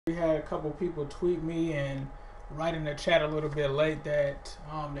We had a couple people tweet me and write in the chat a little bit late that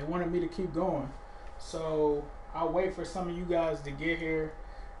they wanted me to keep going. So I'll wait for some of you guys to get here,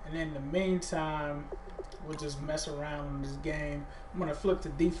 and in the meantime, we'll just mess around in this game. I'm gonna flip to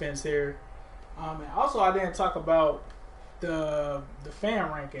defense here. And also, I didn't talk about the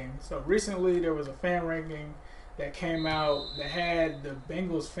fan ranking. So recently, there was a fan ranking that came out that had the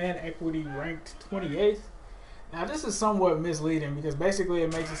Bengals fan equity ranked 28th. Now, this is somewhat misleading because basically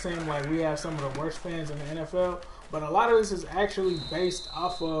it makes it seem like we have some of the worst fans in the NFL, but a lot of this is actually based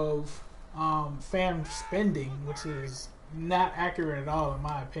off of fan spending, which is not accurate at all in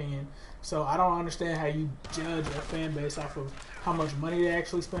my opinion. So I don't understand how you judge a fan base off of how much money they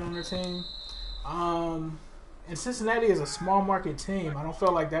actually spend on their team. And Cincinnati is a small market team. I don't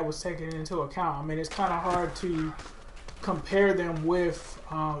feel like that was taken into account. I mean, it's kind of hard to compare them with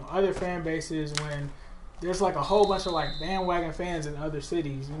other fan bases when there's like a whole bunch of like bandwagon fans in other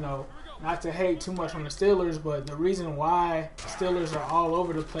cities. You know, not to hate too much on the Steelers, but the reason why Steelers are all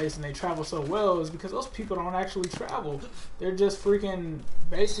over the place and they travel so well is because those people don't actually travel. They're just freaking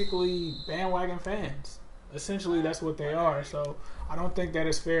basically bandwagon fans. Essentially, that's what they are. So I don't think that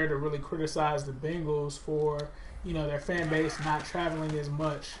it's fair to really criticize the Bengals for, you know, their fan base not traveling as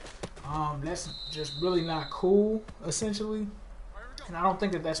much. That's just really not cool, essentially. And I don't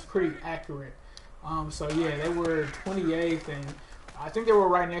think that that's pretty accurate. So yeah, they were 28th, and I think they were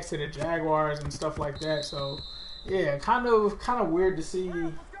right next to the Jaguars and stuff like that. So yeah, kind of weird to see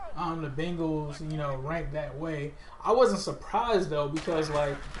the Bengals, you know, ranked that way. I wasn't surprised though, because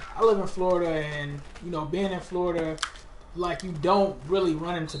like I live in Florida, and you know, being in Florida, like you don't really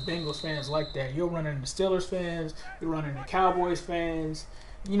run into Bengals fans like that. You'll run into Steelers fans, you'll run into Cowboys fans.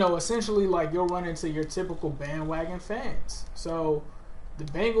 You know, essentially like you'll run into your typical bandwagon fans. So the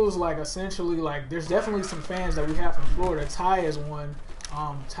Bengals, like, essentially, like, there's definitely some fans that we have from Florida. Ty is one.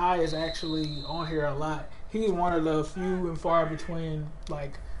 Ty is actually on here a lot. He's one of the few and far between,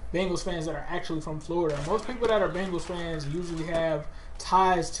 like, Bengals fans that are actually from Florida. Most people that are Bengals fans usually have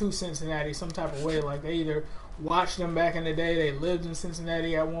ties to Cincinnati some type of way. Like, they either watched them back in the day, they lived in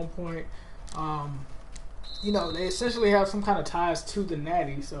Cincinnati at one point. You know, they essentially have some kind of ties to the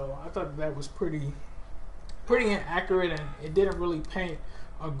Natty. So I thought that was pretty inaccurate, and it didn't really paint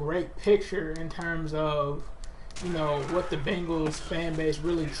a great picture in terms of, you know, what the Bengals fan base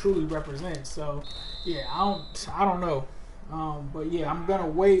really truly represents. So yeah, I don't know, but yeah, I'm gonna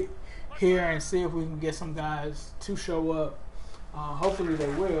wait here and see if we can get some guys to show up. Hopefully they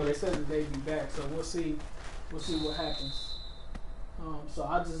will. They said that they'd be back, so we'll see what happens. So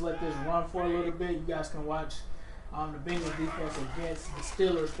I'll just let this run for a little bit. You guys can watch the Bengals defense against the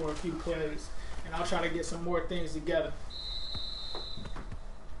Steelers for a few plays, and I'll try to get some more things together.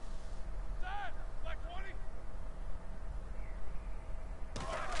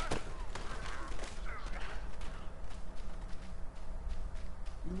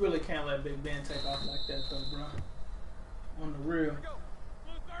 You really can't let Big Ben take off like that, though, bro. On the real.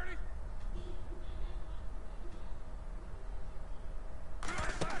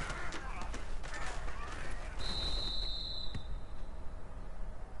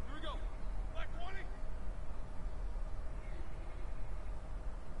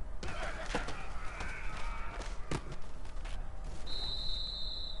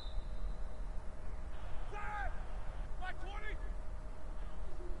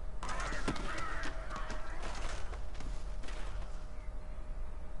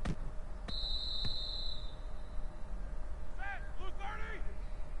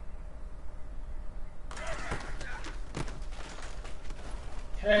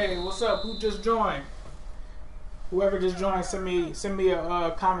 Hey, what's up? Who just joined? Whoever just joined, send me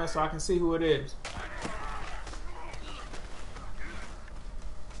a comment so I can see who it is.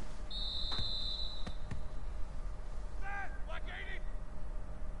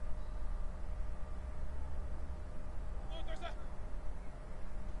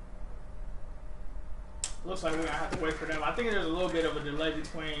 Looks like we're gonna have to wait for them. I think there's a little bit of a delay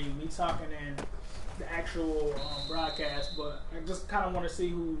between me talking and the actual broadcast, but I just kind of want to see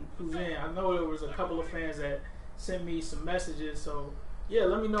who's in. I know there was a couple of fans that sent me some messages, so yeah,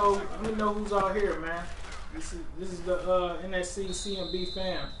 let me know who's out here, man. This is the NSC CMB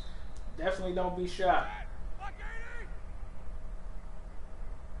fam. Definitely don't be shy.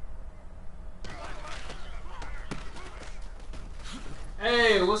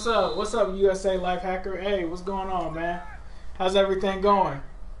 Hey, what's up? What's up, USA Life Hacker? Hey, what's going on, man? How's everything going?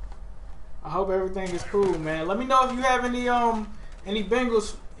 I hope everything is cool, man. Let me know if you have any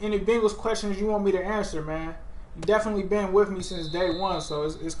Bengals questions you want me to answer, man. You've definitely been with me since day one, so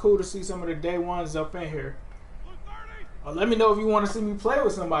it's cool to see some of the day ones up in here. Or let me know if you want to see me play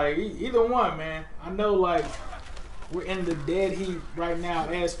with somebody. Either one, man. I know, like, we're in the dead heat right now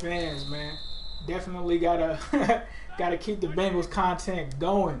as fans, man. Definitely gotta gotta keep the Bengals content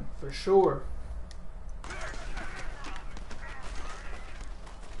going for sure.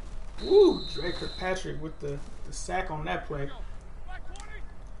 Woo, Drake Kirkpatrick with the sack on that play. I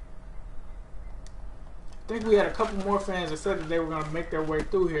think we had a couple more fans that said that they were gonna make their way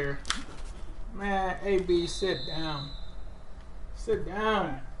through here. Man, AB, sit down. Sit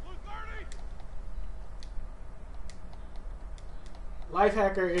down.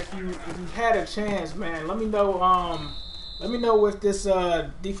 Lifehacker, if you had a chance, man, let me know. Let me know with this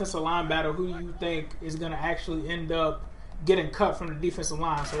defensive line battle who you think is gonna actually end up getting cut from the defensive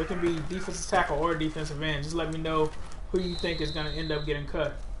line. So it can be defensive tackle or defensive end. Just let me know who you think is gonna end up getting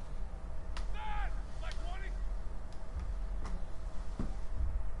cut.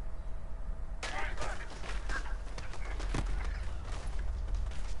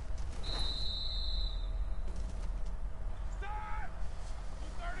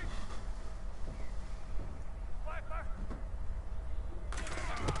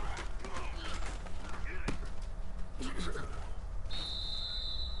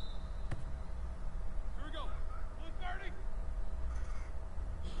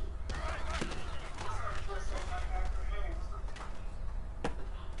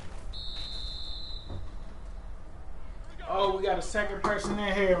 Oh, we got a second person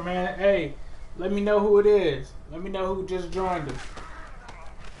in here, man. Hey, let me know who it is. Let me know who just joined us.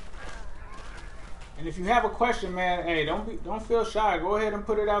 And if you have a question, man, hey, don't feel shy. Go ahead and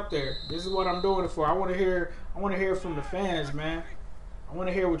put it out there. This is what I'm doing it for. I want to hear from the fans, man. I want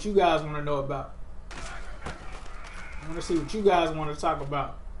to hear what you guys want to know about. I want to see what you guys want to talk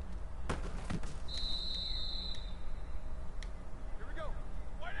about.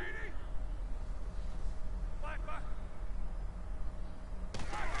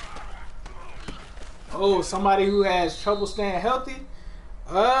 Oh, somebody who has trouble staying healthy?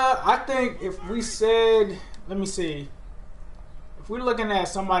 I think if we said, let me see. If we're looking at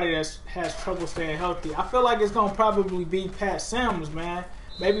somebody that has trouble staying healthy, I feel like it's going to probably be Pat Sims, man.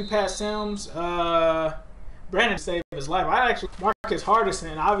 Maybe Pat Sims. Brandon saved his life. Marcus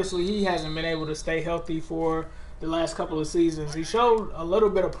Hardison, obviously he hasn't been able to stay healthy for the last couple of seasons. He showed a little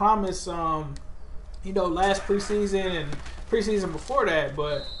bit of promise, last preseason and preseason before that,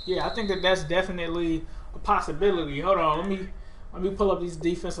 but yeah, I think that's definitely a possibility. Hold on, let me pull up these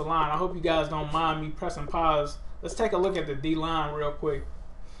defensive line. I hope you guys don't mind me pressing pause. Let's take a look at the D line real quick.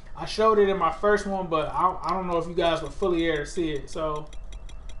 I showed it in my first one, but I don't know if you guys were fully there to see it. So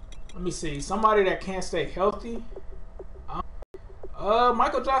let me see. Somebody that can't stay healthy.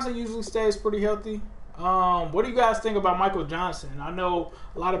 Michael Johnson usually stays pretty healthy. What do you guys think about Michael Johnson? I know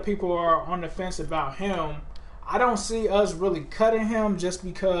a lot of people are on the fence about him. I don't see us really cutting him just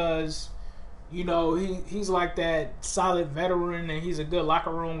because, he's like that solid veteran and he's a good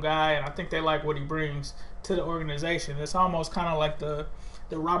locker room guy, and I think they like what he brings to the organization. It's almost kind of like the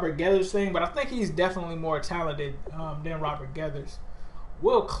Robert Geathers thing, but I think he's definitely more talented than Robert Geathers.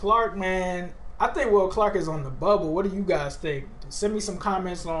 Will Clark, man, I think Will Clark is on the bubble. What do you guys think? Send me some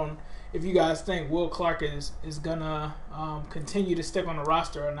comments on if you guys think Will Clark is gonna continue to stick on the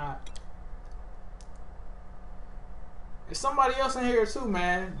roster or not. There's somebody else in here too,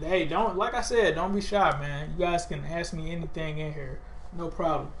 man. Hey, like I said, don't be shy, man. You guys can ask me anything in here. No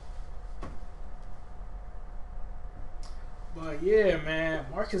problem. But yeah, man,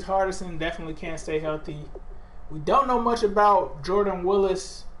 Marcus Hardison definitely can't stay healthy. We don't know much about Jordan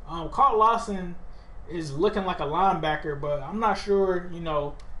Willis. Carl Lawson is looking like a linebacker, but I'm not sure,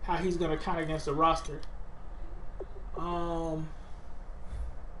 how he's going to count against the roster. But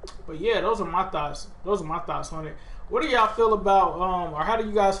yeah, those are my thoughts. On it. What do y'all feel about, or how do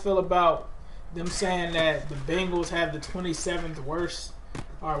you guys feel about them saying that the Bengals have the 27th worst,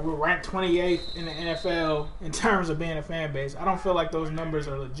 or we're ranked 28th in the NFL in terms of being a fan base? I don't feel like those numbers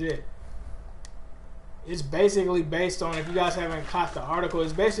are legit. It's basically based on, if you guys haven't caught the article,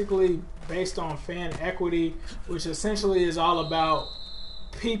 it's basically based on fan equity, which essentially is all about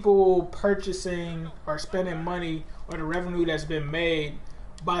people purchasing or spending money or the revenue that's been made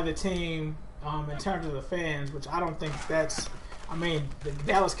by the team in terms of the fans, which I don't think that's. I mean, the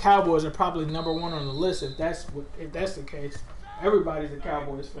Dallas Cowboys are probably number one on the list if that's the case. Everybody's a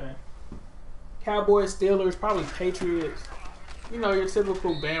Cowboys fan. Cowboys, Steelers, probably Patriots. Your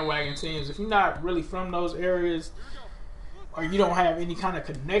typical bandwagon teams. If you're not really from those areas, or you don't have any kind of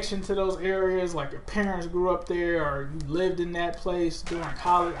connection to those areas, like your parents grew up there, or you lived in that place during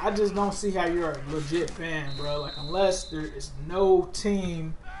college, I just don't see how you're a legit fan, bro. Like, unless there is no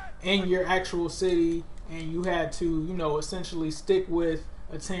team in your actual city and you had to, you know, essentially stick with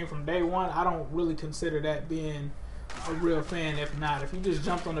a team from day one, I don't really consider that being a real fan. If not, if you just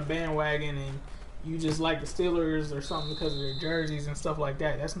jumped on the bandwagon and you just like the Steelers or something because of their jerseys and stuff like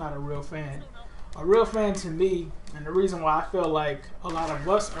that, that's not a real fan. A real fan to me, and the reason why I feel like a lot of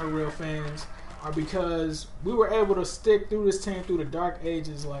us are real fans, are because we were able to stick through this team through the dark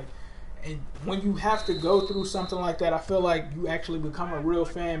ages. Like, and when you have to go through something like that, I feel like you actually become a real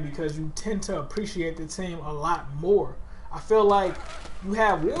fan because you tend to appreciate the team a lot more. I feel like you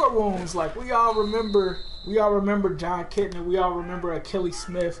have war wounds. Like, we all remember John Kitna. We all remember Achilles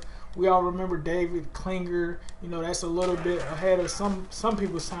Smith. We all remember David Klinger. You know, that's a little bit ahead of some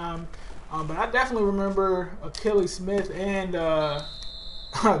people's time. But I definitely remember Achilles Smith and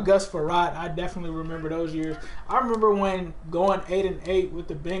Gus Farrat. I definitely remember those years. I remember when going 8-8 with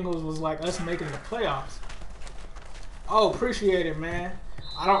the Bengals was like us making the playoffs. Oh, appreciate it, man.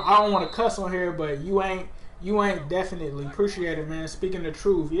 I don't want to cuss on here, but you ain't definitely appreciate it, man. Speaking the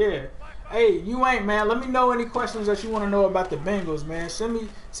truth, yeah. Hey, you ain't, man. Let me know any questions that you want to know about the Bengals, man. Send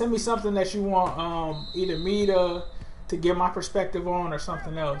me something that you want either me to get my perspective on or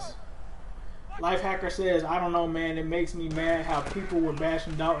something else. Lifehacker says, I don't know, man. It makes me mad how people were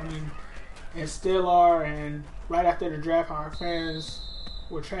bashing Dalton and still are, and right after the draft, our fans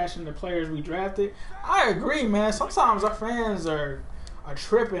were trashing the players we drafted. I agree, man. Sometimes our fans are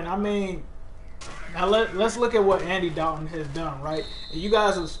tripping. I mean, now let's look at what Andy Dalton has done, right? And you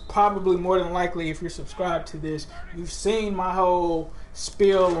guys are probably more than likely, if you're subscribed to this, you've seen my whole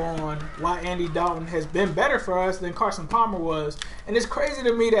spiel on why Andy Dalton has been better for us than Carson Palmer was. And it's crazy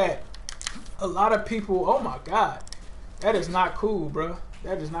to me that a lot of people, oh my God, that is not cool, bro.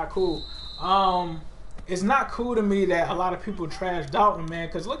 That is not cool. It's not cool to me that a lot of people trash Dalton, man,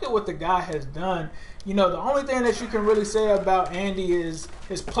 because look at what the guy has done. You know, the only thing that you can really say about Andy is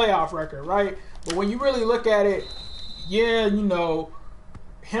his playoff record, right? But when you really look at it, yeah, you know,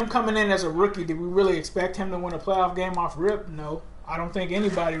 him coming in as a rookie, did we really expect him to win a playoff game off rip? No. I don't think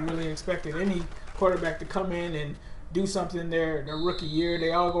anybody really expected any quarterback to come in and do something their rookie year.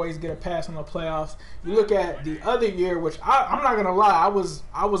 They always get a pass in the playoffs. You look at the other year, which I'm not gonna lie, I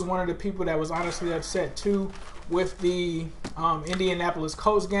was one of the people that was honestly upset too with the Indianapolis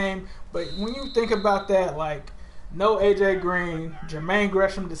Colts game. But when you think about that, like, no AJ Green, Jermaine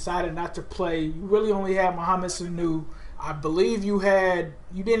Gresham decided not to play. You really only had Mohamed Sanu. I believe you didn't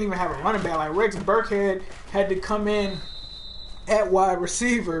even have a running back. Like, Rex Burkhead had to come in at wide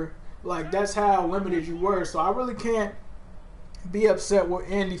receiver. Like, that's how limited you were. So I really can't be upset with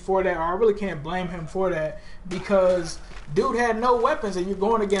Andy for that, or I really can't blame him for that, because dude had no weapons, and you're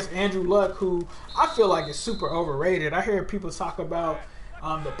going against Andrew Luck, who I feel like is super overrated. I hear people talk about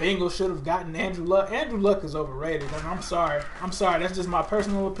the Bengals should have gotten Andrew Luck. Andrew Luck is overrated, and I'm sorry. That's just my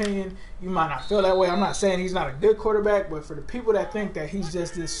personal opinion. You might not feel that way. I'm not saying he's not a good quarterback, but for the people that think that he's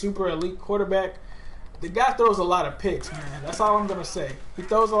just this super elite quarterback, the guy throws a lot of picks, man. That's all I'm going to say. He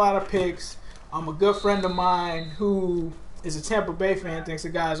throws a lot of picks. A good friend of mine who is a Tampa Bay fan thinks the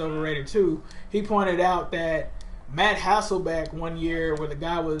guy's overrated too. He pointed out that Matt Hasselbeck one year, where the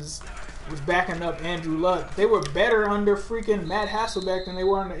guy was backing up Andrew Luck, they were better under freaking Matt Hasselbeck than they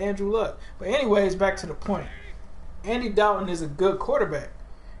were under Andrew Luck. But anyways, back to the point. Andy Dalton is a good quarterback.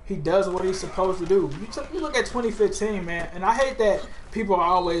 He does what he's supposed to do. You look at 2015, man, and I hate that people are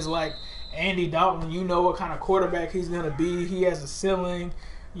always like, Andy Dalton, you know what kind of quarterback he's going to be. He has a ceiling.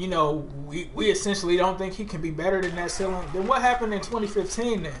 You know, we essentially don't think he can be better than that ceiling. Then what happened in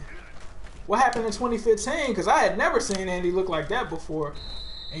 2015 then? What happened in 2015? Because I had never seen Andy look like that before.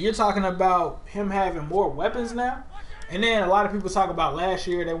 And you're talking about him having more weapons now? And then a lot of people talk about last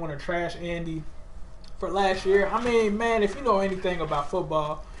year. They want to trash Andy for last year. I mean, man, if you know anything about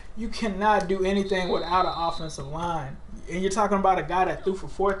football, you cannot do anything without an offensive line. And you're talking about a guy that threw for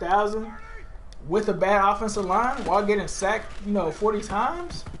 4,000 with a bad offensive line while getting sacked, 40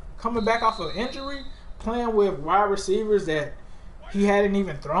 times, coming back off of injury, playing with wide receivers that he hadn't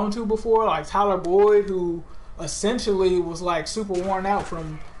even thrown to before, like Tyler Boyd, who essentially was like super worn out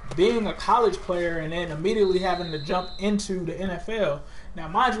from being a college player and then immediately having to jump into the NFL. Now,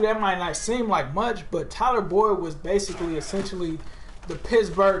 mind you, that might not seem like much, but Tyler Boyd was basically essentially the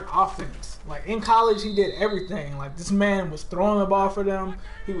Pittsburgh offense. Like, in college, he did everything. Like, this man was throwing the ball for them.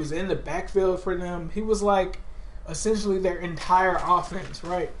 He was in the backfield for them. He was like essentially their entire offense,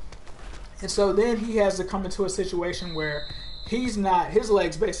 right? And so then he has to come into a situation where his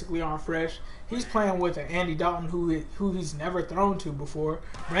legs basically aren't fresh. He's playing with an Andy Dalton who he's never thrown to before.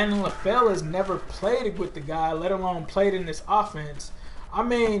 Brandon LaFell has never played with the guy, let alone played in this offense. I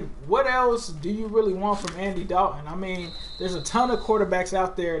mean, what else do you really want from Andy Dalton? I mean, there's a ton of quarterbacks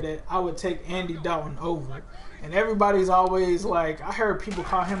out there that I would take Andy Dalton over. And everybody's always like, I heard people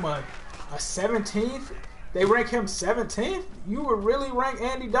call him a 17th. They rank him 17th? You would really rank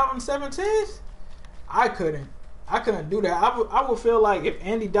Andy Dalton 17th? I couldn't do that. I would feel like if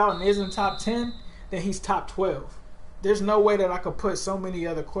Andy Dalton isn't top 10, then he's top 12. There's no way that I could put so many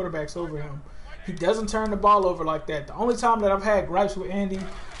other quarterbacks over him. He doesn't turn the ball over like that. The only time that I've had gripes with Andy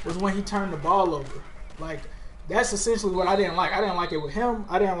was when he turned the ball over. Like, that's essentially what I didn't like. I didn't like it with him.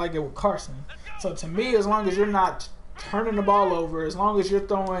 I didn't like it with Carson. So to me, as long as you're not turning the ball over, as long as you're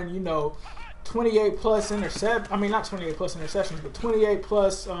throwing, 28 plus interceptions. I mean, not 28 plus interceptions, but 28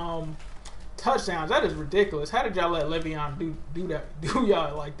 plus touchdowns. That is ridiculous. How did y'all let Le'Veon do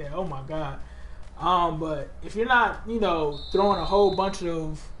y'all like that? Oh my God. But if you're not, throwing a whole bunch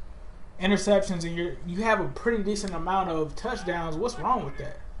of interceptions and you have a pretty decent amount of touchdowns, what's wrong with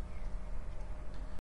that?